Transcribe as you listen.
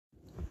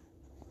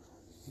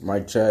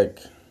Mic check.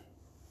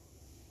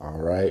 All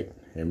right,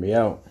 hear me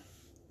out.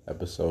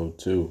 Episode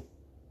 2.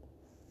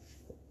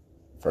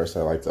 First,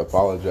 I'd like to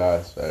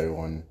apologize to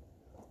everyone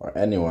or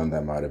anyone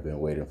that might have been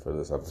waiting for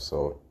this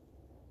episode.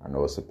 I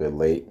know it's a bit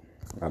late.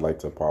 I'd like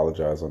to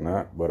apologize on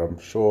that, but I'm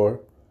sure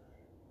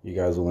you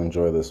guys will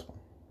enjoy this one.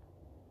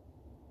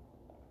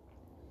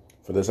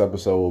 For this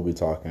episode, we'll be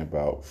talking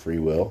about free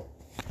will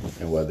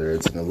and whether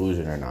it's an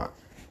illusion or not.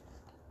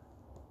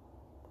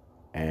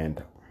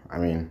 And,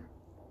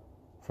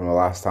 from the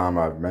last time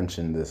I've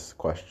mentioned this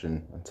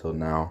question until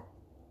now,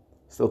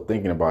 still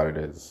thinking about it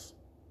is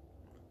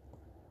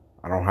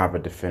I don't have a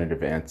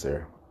definitive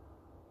answer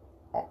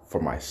for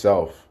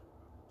myself.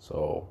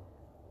 So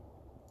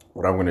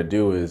what I'm going to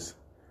do is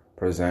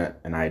present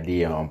an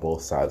idea on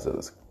both sides of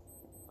this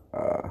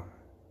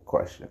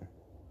question.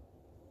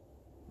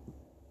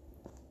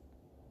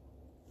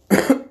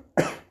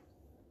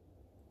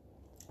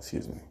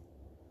 Excuse me.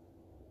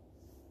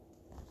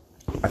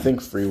 I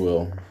think free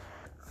will,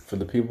 for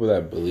the people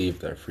that believe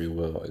that free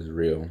will is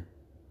real,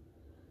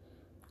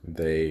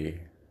 they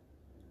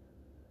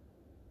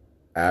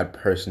add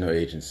personal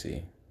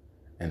agency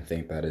and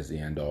think that is the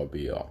end-all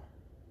be-all.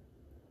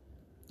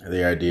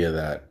 The idea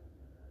that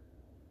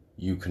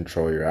you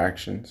control your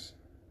actions,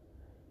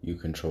 you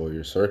control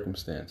your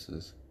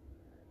circumstances,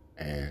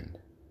 and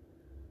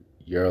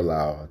you're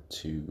allowed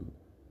to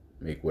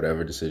make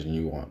whatever decision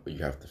you want, but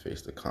you have to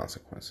face the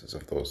consequences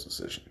of those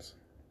decisions.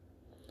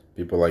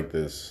 People like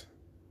this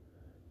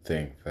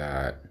think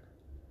that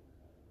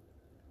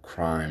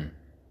crime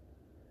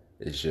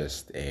is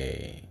just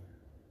a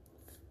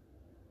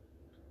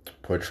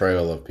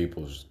portrayal of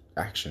people's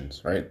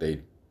actions, right?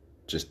 They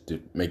just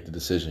make the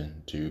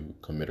decision to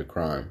commit a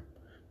crime.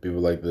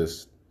 People like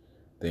this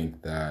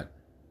think that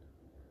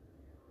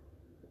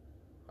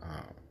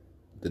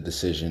the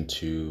decision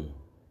to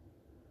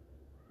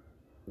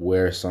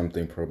wear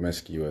something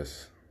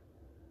promiscuous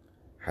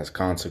has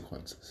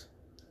consequences.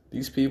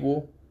 These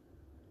people,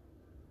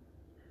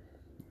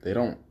 they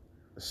don't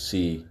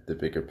see the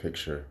bigger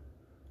picture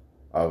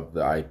of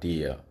the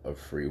idea of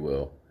free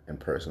will and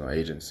personal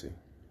agency.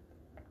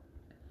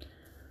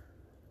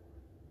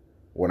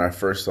 When I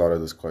first thought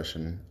of this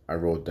question, I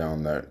wrote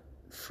down that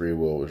free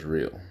will was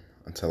real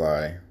until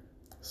I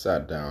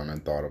sat down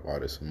and thought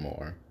about it some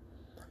more.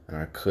 And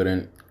I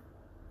couldn't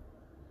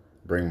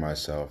bring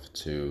myself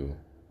to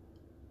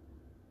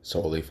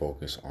solely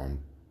focus on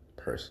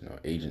personal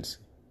agency.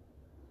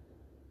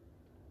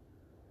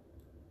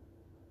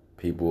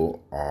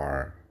 People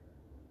are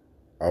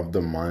of the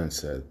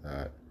mindset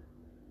that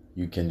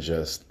you can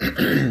just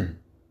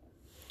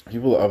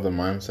people are of the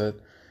mindset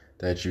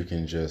that you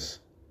can just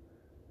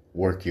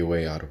work your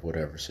way out of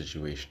whatever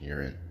situation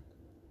you're in.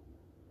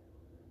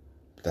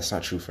 But that's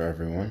not true for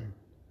everyone.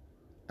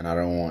 And I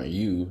don't want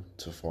you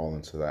to fall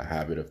into that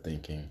habit of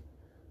thinking,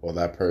 well,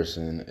 that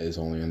person is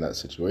only in that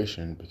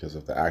situation because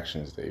of the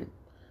actions they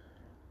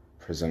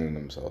presented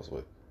themselves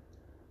with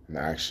and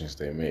the actions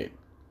they made.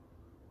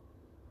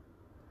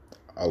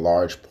 A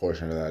large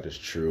portion of that is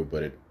true,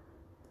 but it,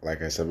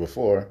 like I said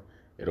before,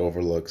 it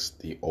overlooks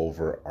the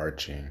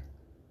overarching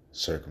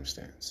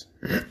circumstance.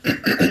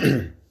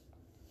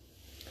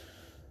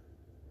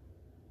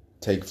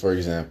 Take, for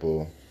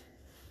example,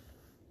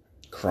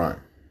 crime.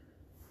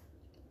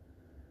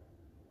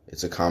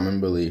 It's a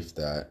common belief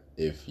that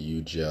if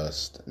you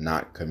just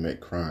not commit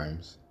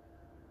crimes,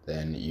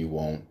 then you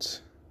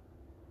won't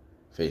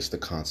face the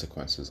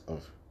consequences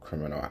of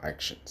criminal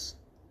actions.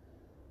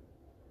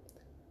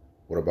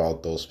 What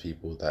about those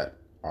people that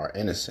are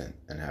innocent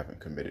and haven't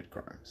committed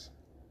crimes?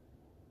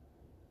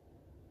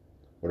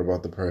 What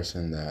about the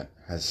person that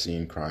has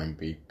seen crime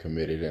be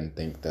committed and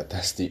think that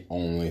that's the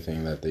only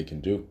thing that they can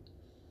do?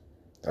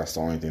 That's the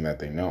only thing that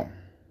they know.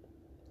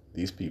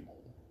 These people.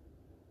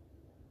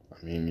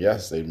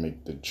 Yes, they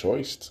make the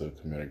choice to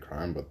commit a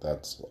crime, but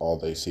that's all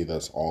they see,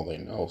 that's all they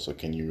know. So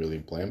can you really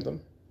blame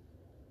them?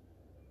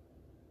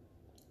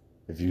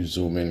 If you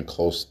zoom in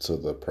close to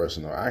the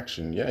personal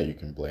action, yeah, you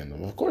can blame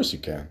them. Of course you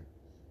can.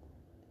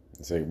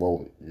 You say,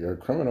 well, you're a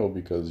criminal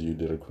because you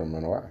did a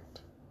criminal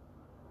act.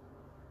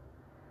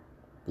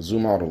 But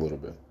zoom out a little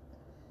bit.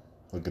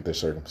 Look at their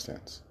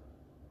circumstance.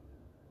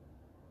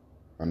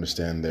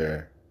 Understand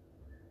the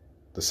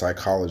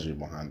psychology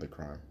behind the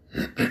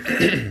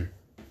crime.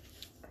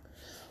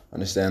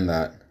 Understand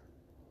that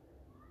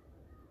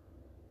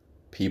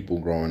people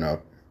growing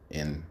up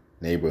in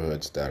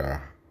neighborhoods that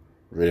are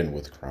ridden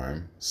with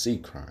crime see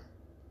crime.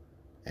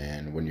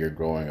 And when you're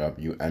growing up,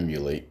 you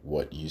emulate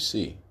what you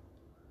see.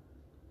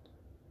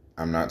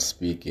 I'm not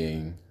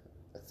speaking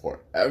for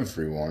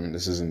everyone.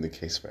 This isn't the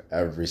case for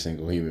every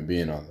single human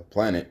being on the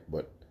planet,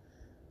 but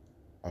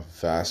a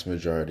vast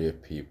majority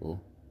of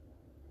people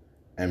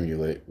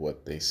emulate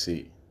what they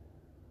see.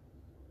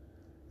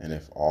 And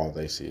if all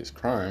they see is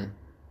crime,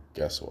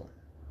 guess what?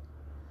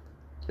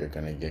 You're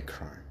going to get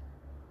crime.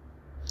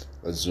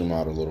 Let's zoom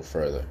out a little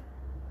further.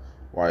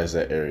 Why is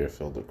that area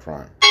filled with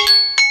crime?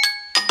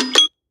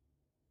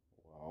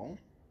 Well,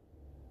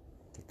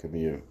 it could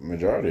be a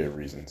majority of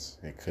reasons.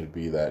 It could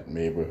be that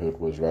neighborhood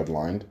was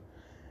redlined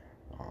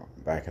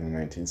back in the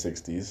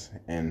 1960s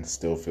and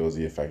still feels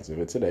the effects of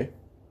it today.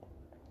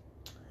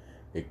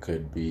 It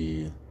could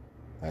be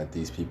that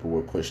these people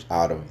were pushed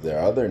out of their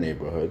other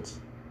neighborhoods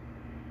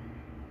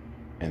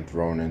and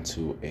thrown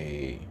into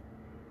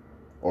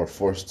or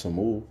forced to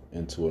move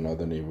into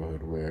another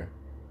neighborhood where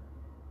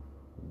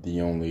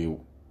the only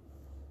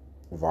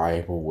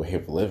viable way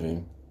of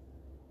living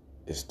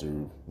is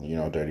through,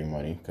 dirty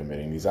money,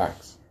 committing these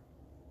acts.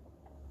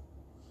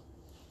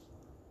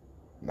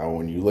 Now,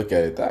 when you look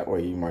at it that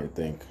way, you might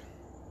think,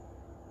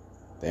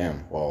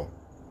 damn, well,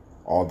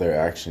 all their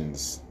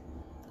actions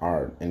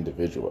are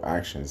individual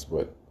actions,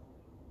 but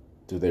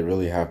do they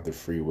really have the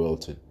free will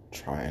to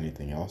try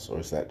anything else? Or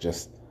is that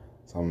just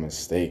some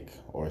mistake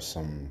or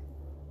some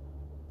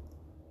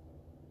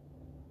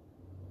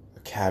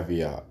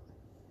caveat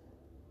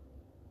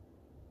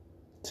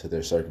to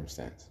their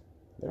circumstance?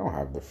 They don't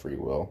have the free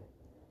will.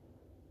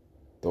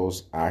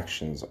 Those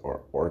actions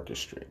are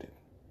orchestrated.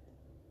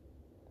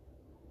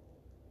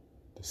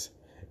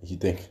 You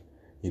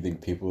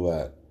think people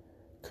that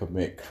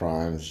commit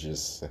crimes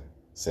just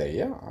say,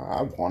 yeah,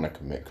 I want to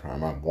commit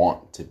crime. I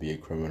want to be a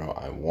criminal.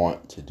 I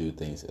want to do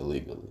things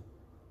illegally.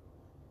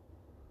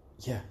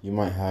 Yeah, you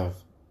might have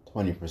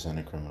 20%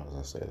 of criminals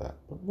that say that,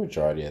 but the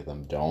majority of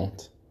them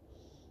don't.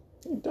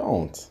 They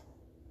don't.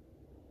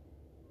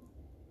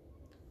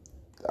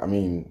 I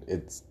mean,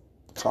 it's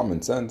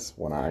common sense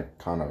when I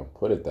kind of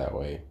put it that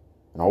way,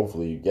 and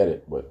hopefully you get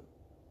it, but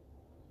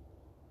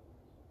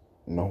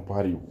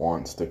nobody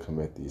wants to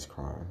commit these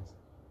crimes,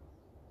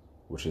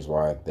 which is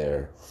why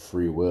their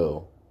free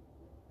will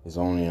is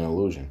only an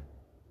illusion.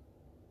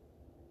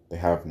 They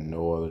have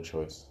no other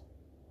choice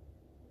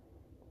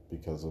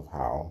because of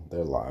how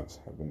their lives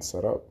have been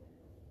set up.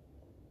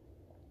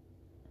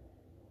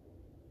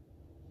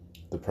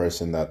 The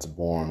person that's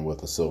born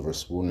with a silver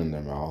spoon in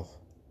their mouth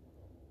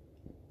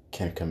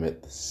can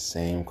commit the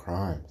same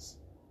crimes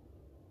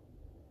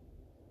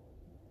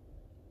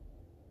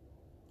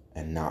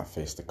and not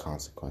face the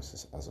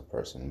consequences as a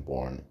person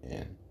born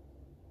in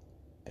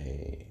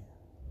a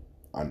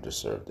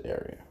underserved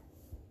area.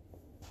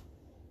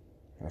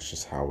 That's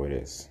just how it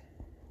is.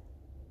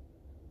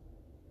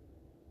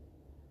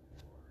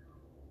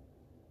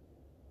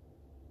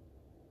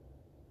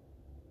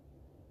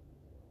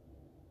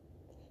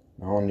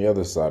 Now, on the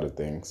other side of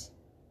things,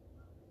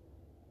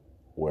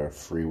 where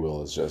free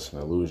will is just an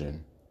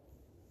illusion,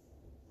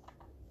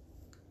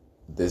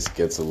 this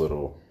gets a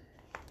little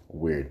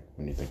weird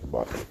when you think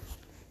about it.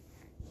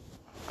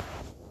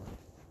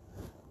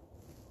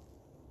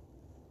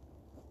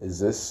 Is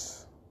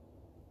this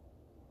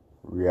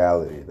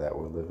reality that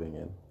we're living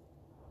in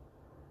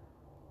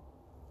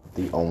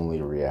the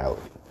only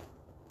reality?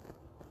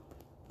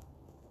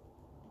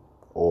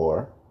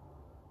 Or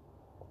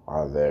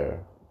are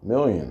there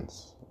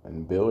millions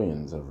and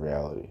billions of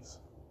realities?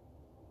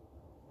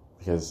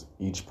 Because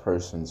each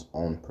person's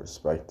own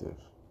perspective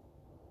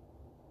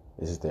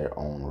is their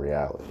own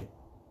reality.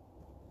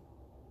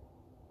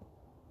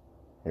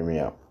 Hear me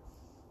out.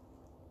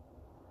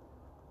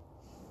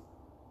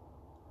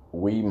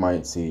 We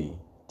might see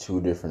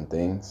two different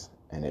things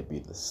and it be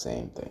the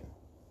same thing.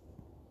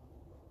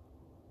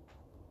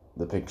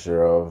 The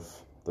picture of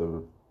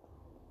the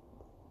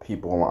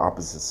people on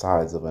opposite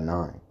sides of a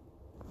 9.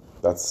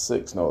 That's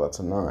 6. No, that's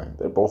a 9.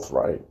 They're both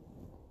right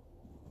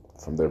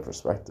from their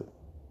perspective.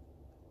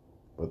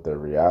 But their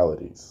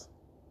realities,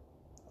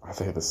 are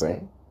they the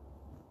same?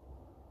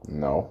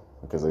 No,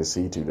 because they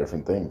see two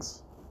different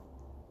things.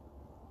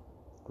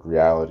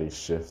 Realities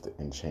shift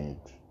and change.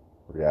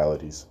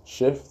 Realities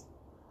shift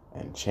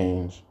and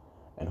change.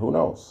 And who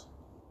knows?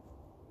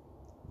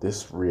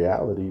 This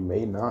reality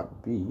may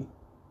not be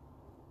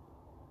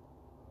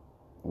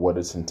what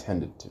it's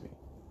intended to be.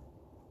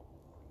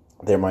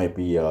 There might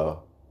be a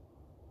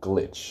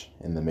glitch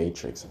in the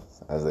matrix,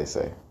 as they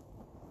say.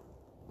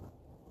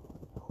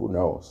 Who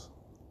knows?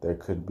 There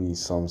could be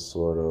some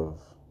sort of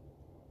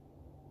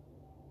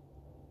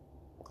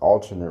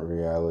alternate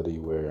reality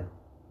where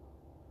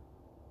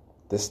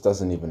this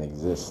doesn't even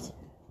exist.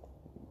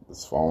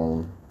 This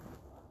phone,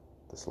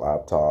 this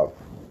laptop,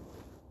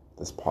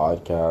 this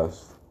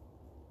podcast,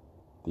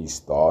 these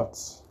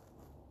thoughts.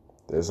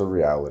 There's a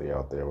reality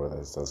out there where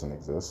this doesn't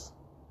exist.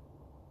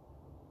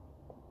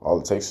 All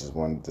it takes is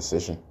one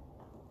decision.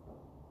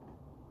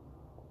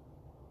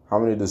 How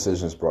many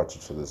decisions brought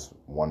you to this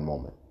one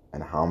moment?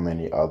 And how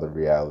many other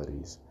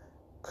realities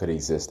could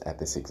exist at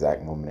this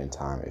exact moment in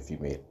time if you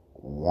made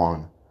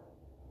one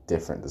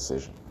different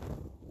decision?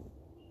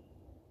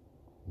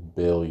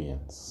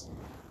 Billions.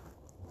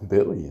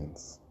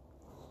 Billions.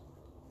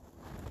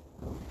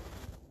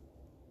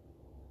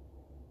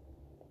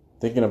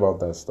 Thinking about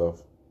that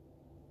stuff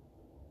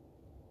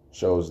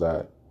shows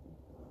that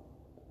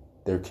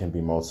there can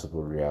be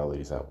multiple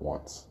realities at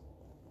once.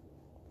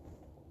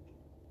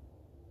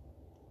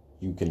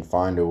 You can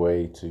find a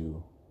way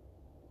to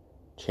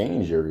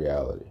change your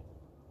reality.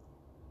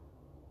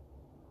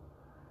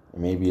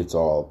 Maybe it's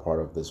all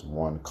part of this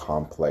one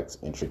complex,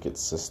 intricate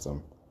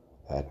system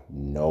that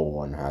no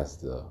one has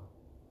the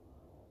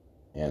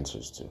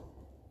answers to.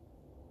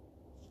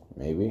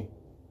 Maybe.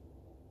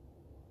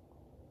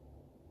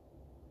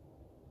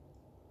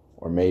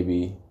 Or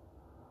maybe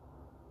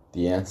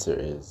the answer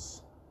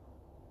is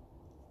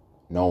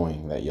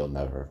knowing that you'll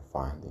never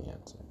find the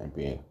answer and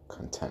being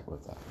content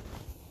with that.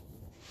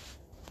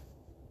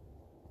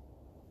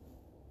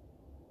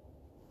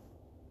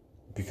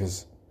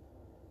 Because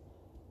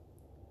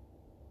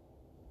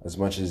as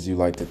much as you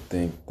like to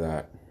think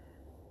that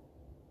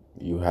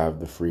you have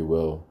the free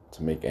will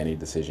to make any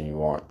decision you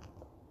want,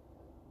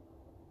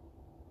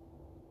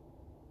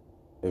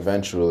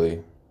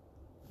 eventually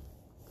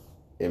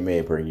it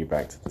may bring you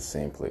back to the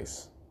same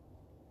place.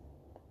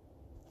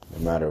 No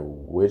matter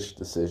which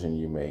decision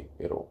you make,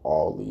 it'll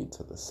all lead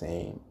to the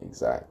same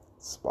exact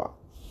spot.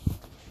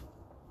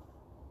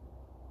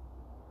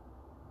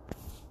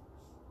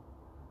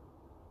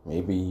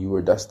 Maybe you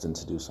were destined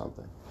to do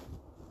something.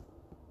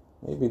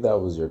 Maybe that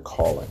was your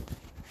calling.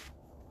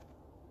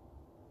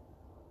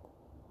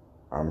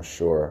 I'm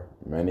sure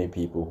many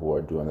people who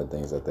are doing the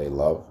things that they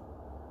love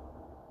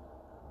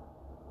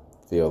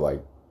feel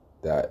like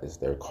that is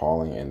their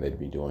calling and they'd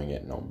be doing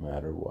it no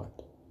matter what.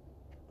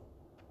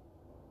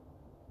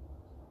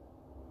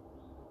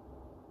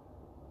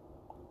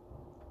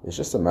 It's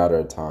just a matter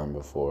of time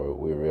before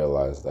we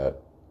realize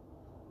that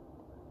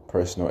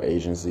personal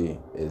agency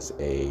is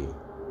a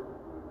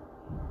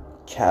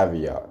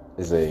caveat,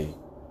 is a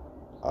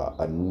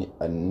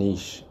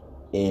niche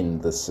in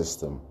the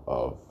system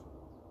of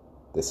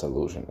this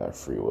illusion that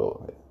free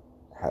will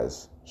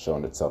has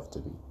shown itself to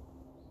be.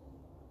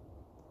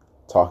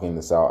 Talking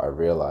this out, I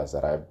realize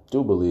that I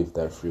do believe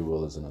that free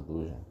will is an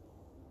illusion.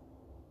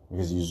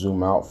 Because you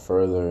zoom out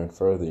further and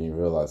further and you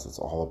realize it's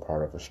all a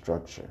part of a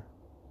structure.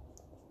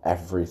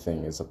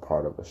 Everything is a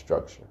part of a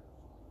structure.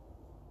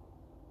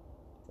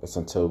 It's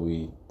until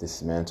we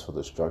dismantle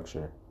the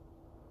structure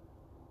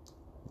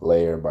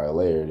layer by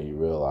layer that you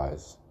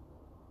realize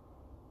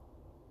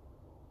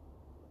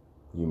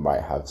you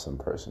might have some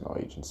personal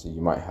agency.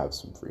 You might have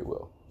some free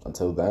will.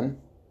 Until then,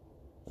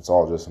 it's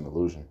all just an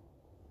illusion.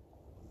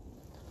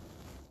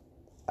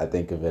 I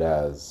think of it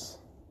as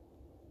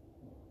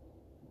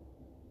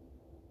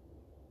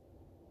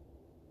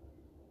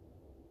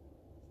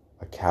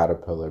a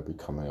caterpillar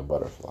becoming a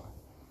butterfly.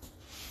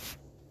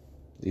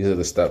 These are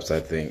the steps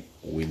I think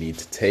we need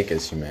to take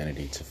as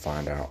humanity to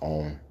find our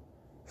own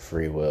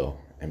free will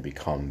and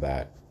become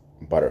that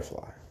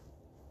butterfly.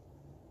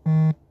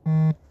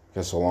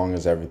 Because so long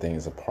as everything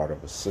is a part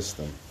of a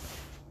system,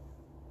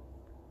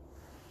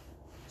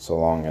 so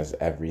long as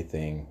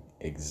everything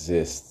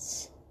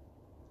exists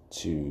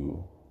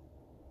to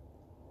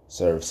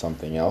serve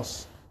something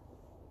else,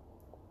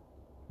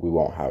 we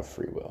won't have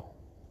free will.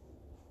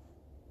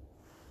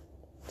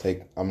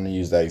 I'm going to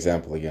use that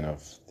example again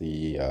of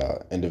the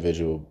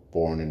individual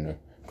born in a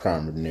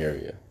crime-ridden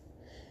area.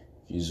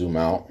 If you zoom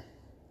out,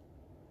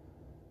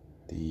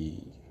 the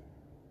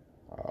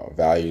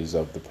values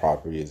of the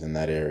properties in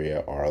that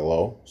area are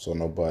low, so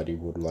nobody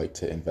would like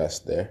to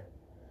invest there.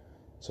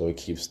 So it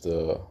keeps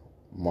the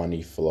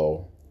money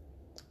flow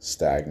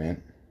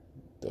stagnant.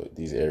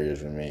 These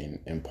areas remain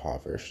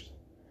impoverished,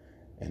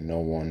 and no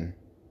one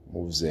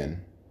moves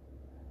in,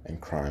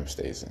 and crime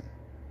stays in.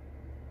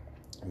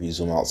 If you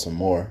zoom out some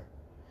more,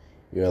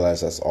 you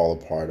realize that's all a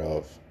part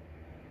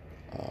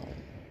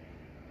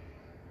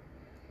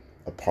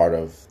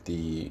of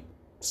the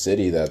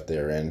city that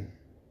they're in.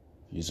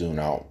 You zoom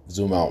out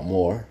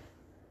more,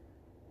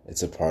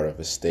 it's a part of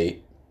a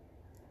state.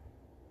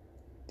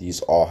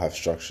 These all have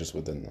structures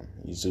within them.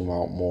 You zoom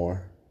out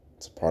more,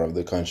 it's a part of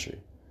the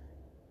country.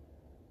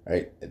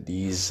 Right?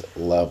 These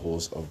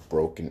levels of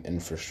broken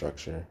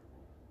infrastructure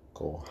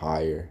go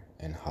higher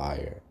and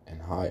higher and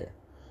higher.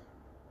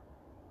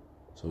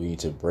 So we need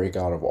to break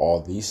out of all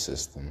these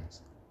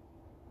systems,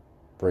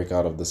 break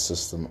out of the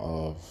system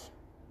of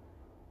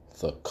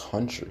the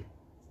country.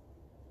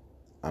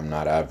 I'm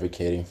not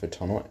advocating for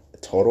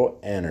total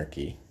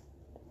anarchy,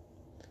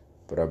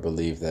 but I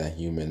believe that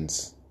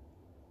humans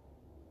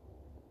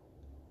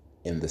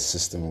in the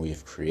system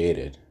we've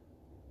created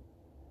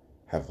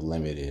have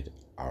limited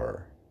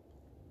our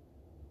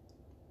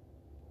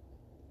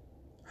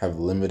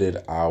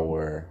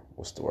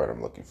what's the word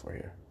I'm looking for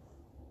here?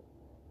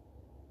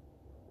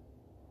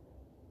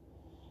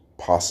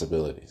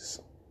 Possibilities.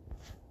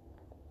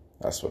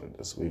 That's what it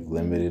is. We've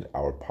limited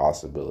our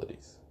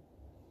possibilities.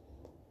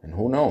 And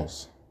who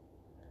knows?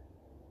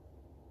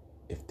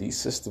 If these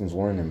systems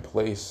weren't in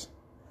place,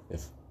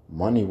 if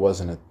money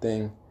wasn't a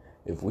thing,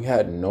 if we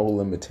had no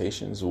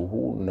limitations,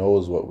 who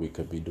knows what we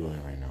could be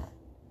doing right now?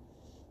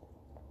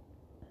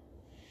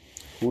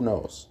 Who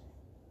knows?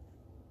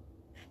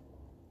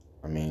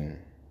 I mean,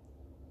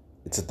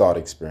 it's a thought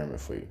experiment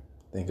for you.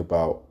 Think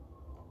about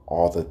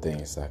all the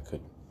things that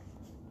could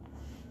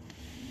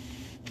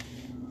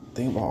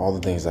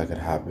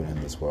happen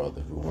in this world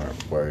if we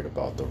weren't worried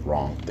about the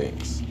wrong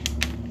things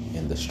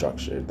in the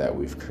structure that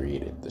we've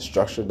created. The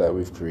structure that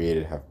we've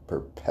created have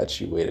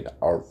perpetuated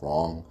our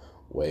wrong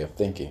way of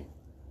thinking.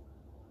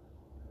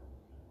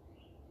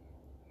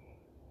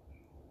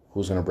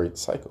 Who's going to break the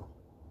cycle?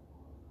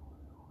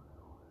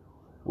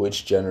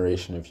 which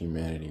generation of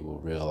humanity will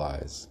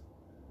realize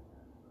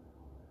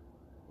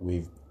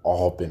we've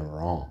all been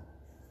wrong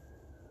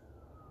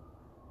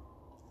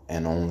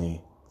and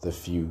only the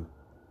few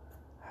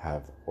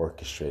have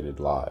orchestrated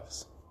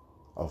lives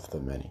of the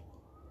many?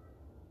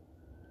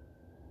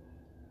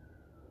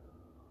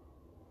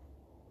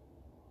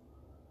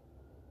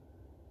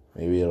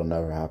 Maybe it'll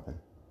never happen.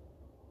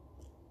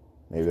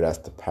 Maybe that's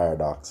the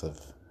paradox of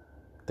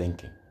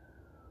thinking.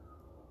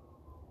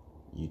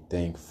 You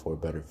think for a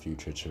better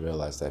future to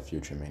realize that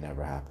future may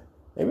never happen.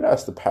 Maybe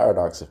that's the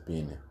paradox of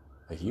being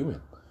a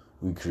human.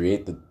 We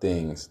create the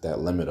things that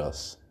limit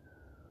us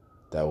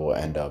that will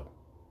end up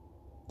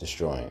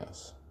destroying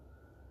us.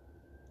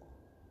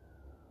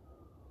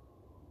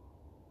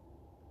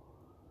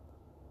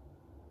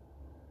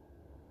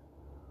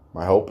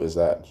 My hope is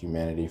that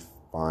humanity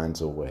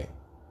finds a way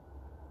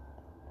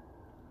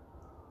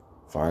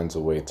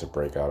to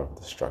break out of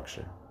the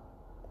structure,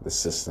 the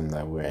system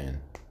that we're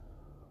in,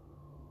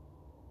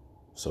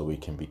 so we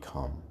can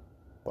become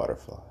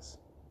butterflies.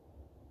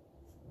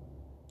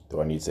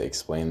 Do I need to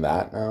explain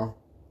that now?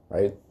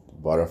 Right?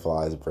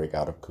 Butterflies break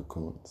out of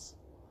cocoons.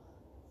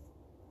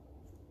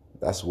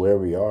 That's where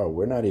we are.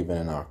 We're not even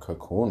in our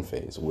cocoon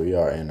phase. We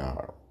are in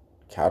our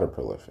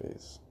caterpillar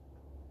phase.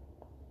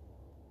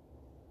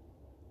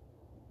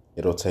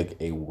 It'll take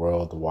a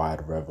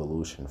worldwide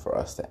revolution for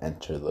us to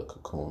enter the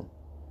cocoon.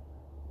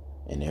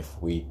 And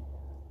if we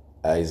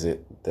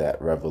exit that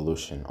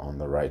revolution on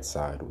the right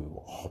side, we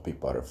will all be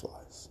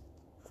butterflies.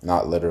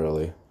 Not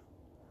literally,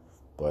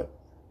 but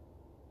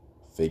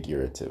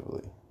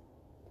figuratively.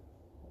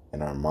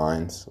 In our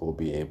minds, we'll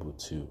be able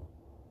to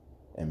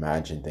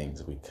imagine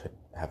things we could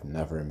have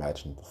never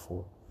imagined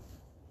before.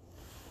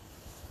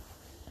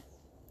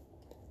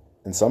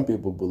 And some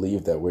people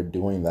believe that we're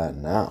doing that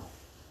now.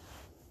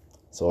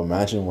 So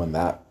imagine when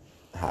that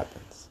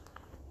happens.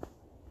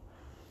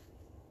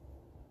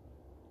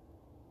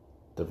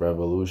 The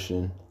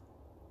revolution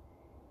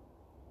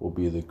will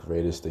be the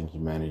greatest thing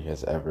humanity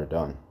has ever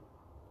done,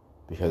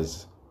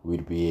 because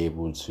we'd be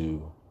able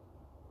to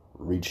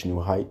reach new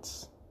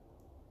heights,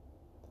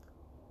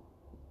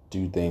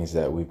 do things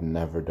that we've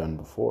never done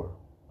before,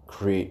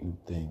 create new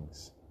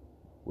things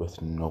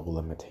with no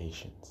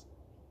limitations,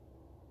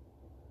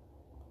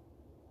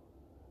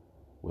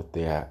 with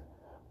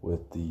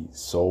the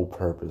sole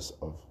purpose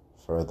of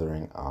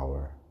furthering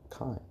our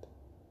kind.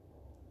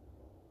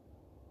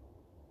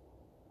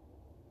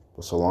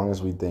 But so long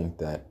as we think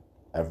that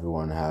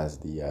everyone has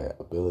the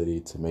ability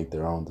to make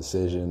their own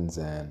decisions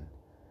and,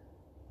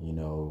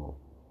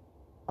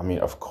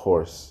 of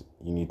course,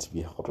 you need to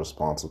be held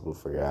responsible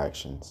for your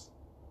actions.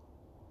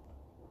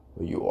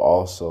 But you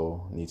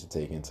also need to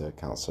take into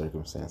account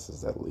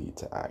circumstances that lead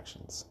to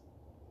actions.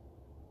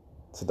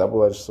 It's a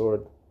double-edged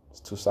sword. It's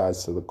two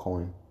sides to the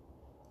coin.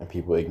 And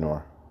people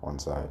ignore one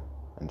side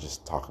and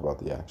just talk about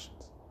the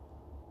actions.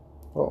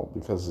 Well,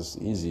 because it's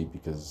easy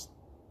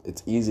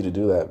to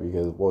do that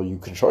because, you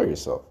control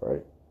yourself,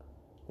 right?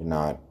 You're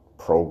not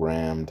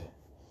programmed.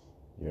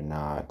 You're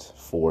not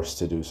forced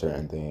to do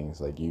certain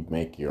things. Like, you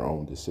make your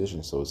own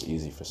decisions, so it's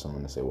easy for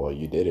someone to say, well,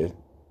 you did it.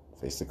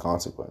 Face the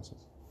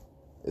consequences.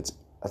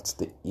 That's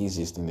the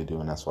easiest thing to do,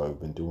 and that's why we've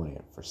been doing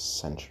it for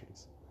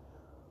centuries.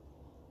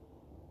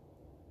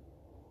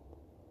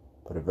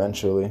 But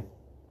eventually,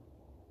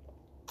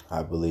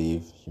 I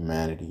believe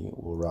humanity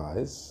will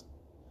rise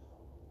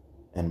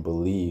and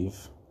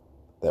believe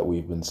that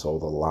we've been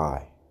sold a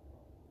lie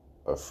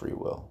of free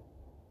will.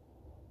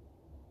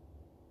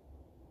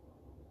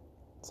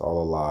 It's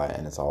all a lie,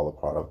 and it's all a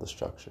part of the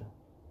structure.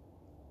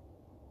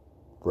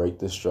 Break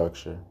the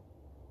structure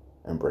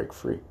and break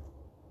free.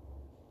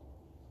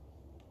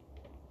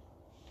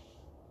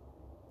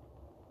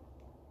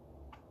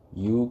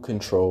 You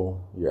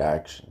control your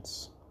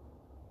actions.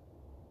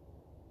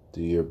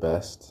 Do your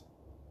best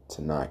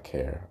to not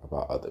care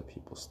about other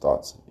people's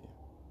thoughts of you.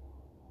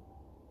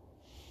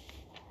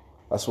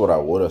 That's what I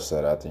would have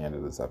said at the end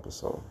of this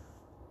episode.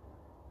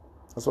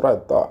 That's what I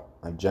thought.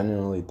 I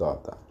genuinely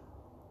thought that.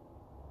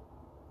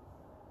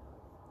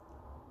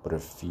 But a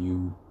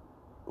few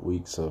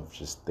weeks of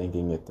just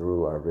thinking it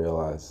through, I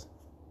realized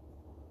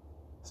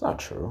it's not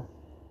true.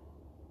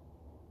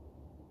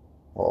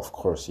 Well, of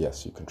course,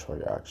 yes, you control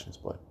your actions,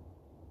 but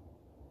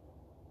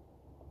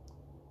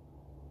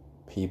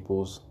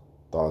people's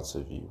thoughts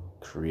of you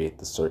create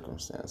the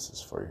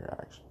circumstances for your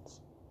actions.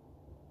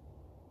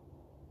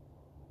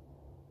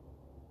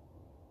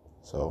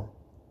 So,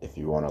 if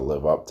you want to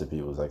live up to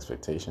people's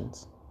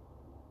expectations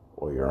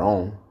or your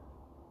own,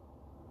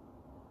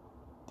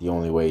 the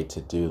only way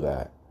to do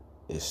that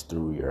is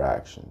through your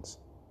actions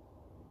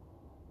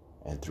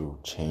and through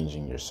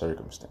changing your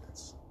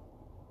circumstance.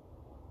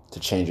 To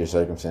change your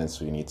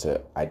circumstance, you need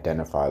to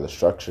identify the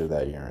structure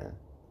that you're in.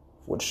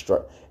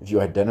 If you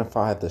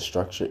identify the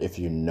structure, if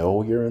you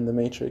know you're in the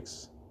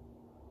Matrix,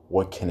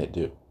 what can it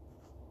do?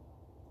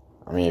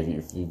 I mean,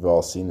 if you've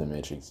all seen the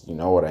Matrix, you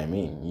know what I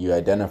mean. You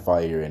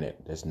identify you're in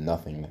it. There's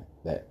nothing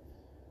that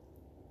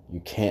you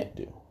can't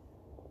do.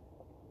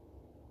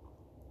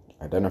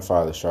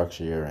 Identify the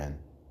structure you're in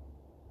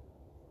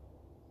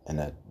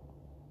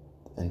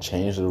and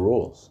change the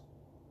rules.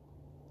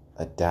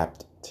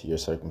 Adapt to your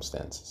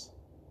circumstances.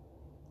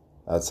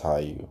 That's how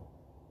you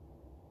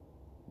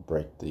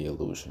break the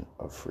illusion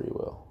of free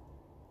will.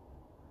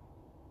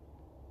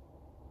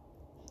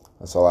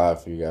 That's all I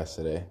have for you guys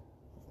today.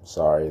 I'm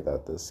sorry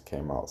that this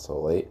came out so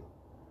late.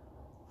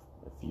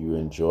 If you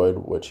enjoyed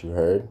what you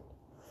heard,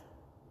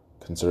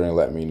 considering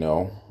letting me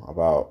know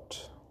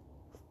about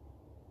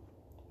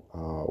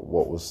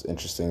what was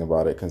interesting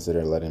about it,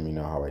 consider letting me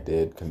know how I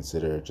did.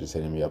 Consider just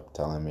hitting me up,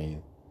 telling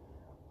me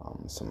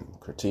some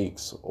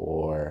critiques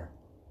or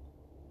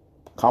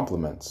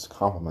compliments.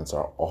 Compliments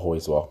are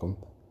always welcome.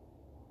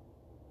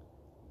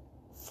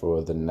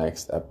 For the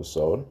next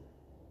episode,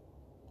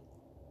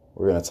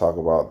 we're going to talk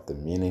about the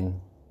meaning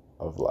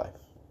of life,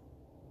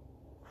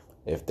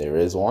 if there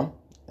is one,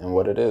 and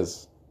what it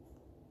is.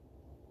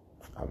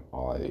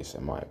 At least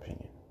in my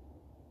opinion.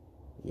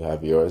 You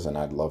have yours, and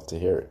I'd love to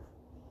hear it.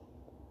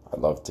 I'd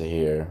love to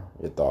hear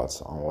your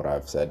thoughts on what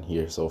I've said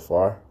here so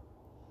far.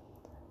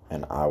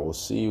 And I will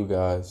see you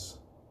guys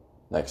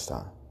next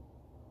time.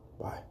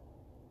 Bye.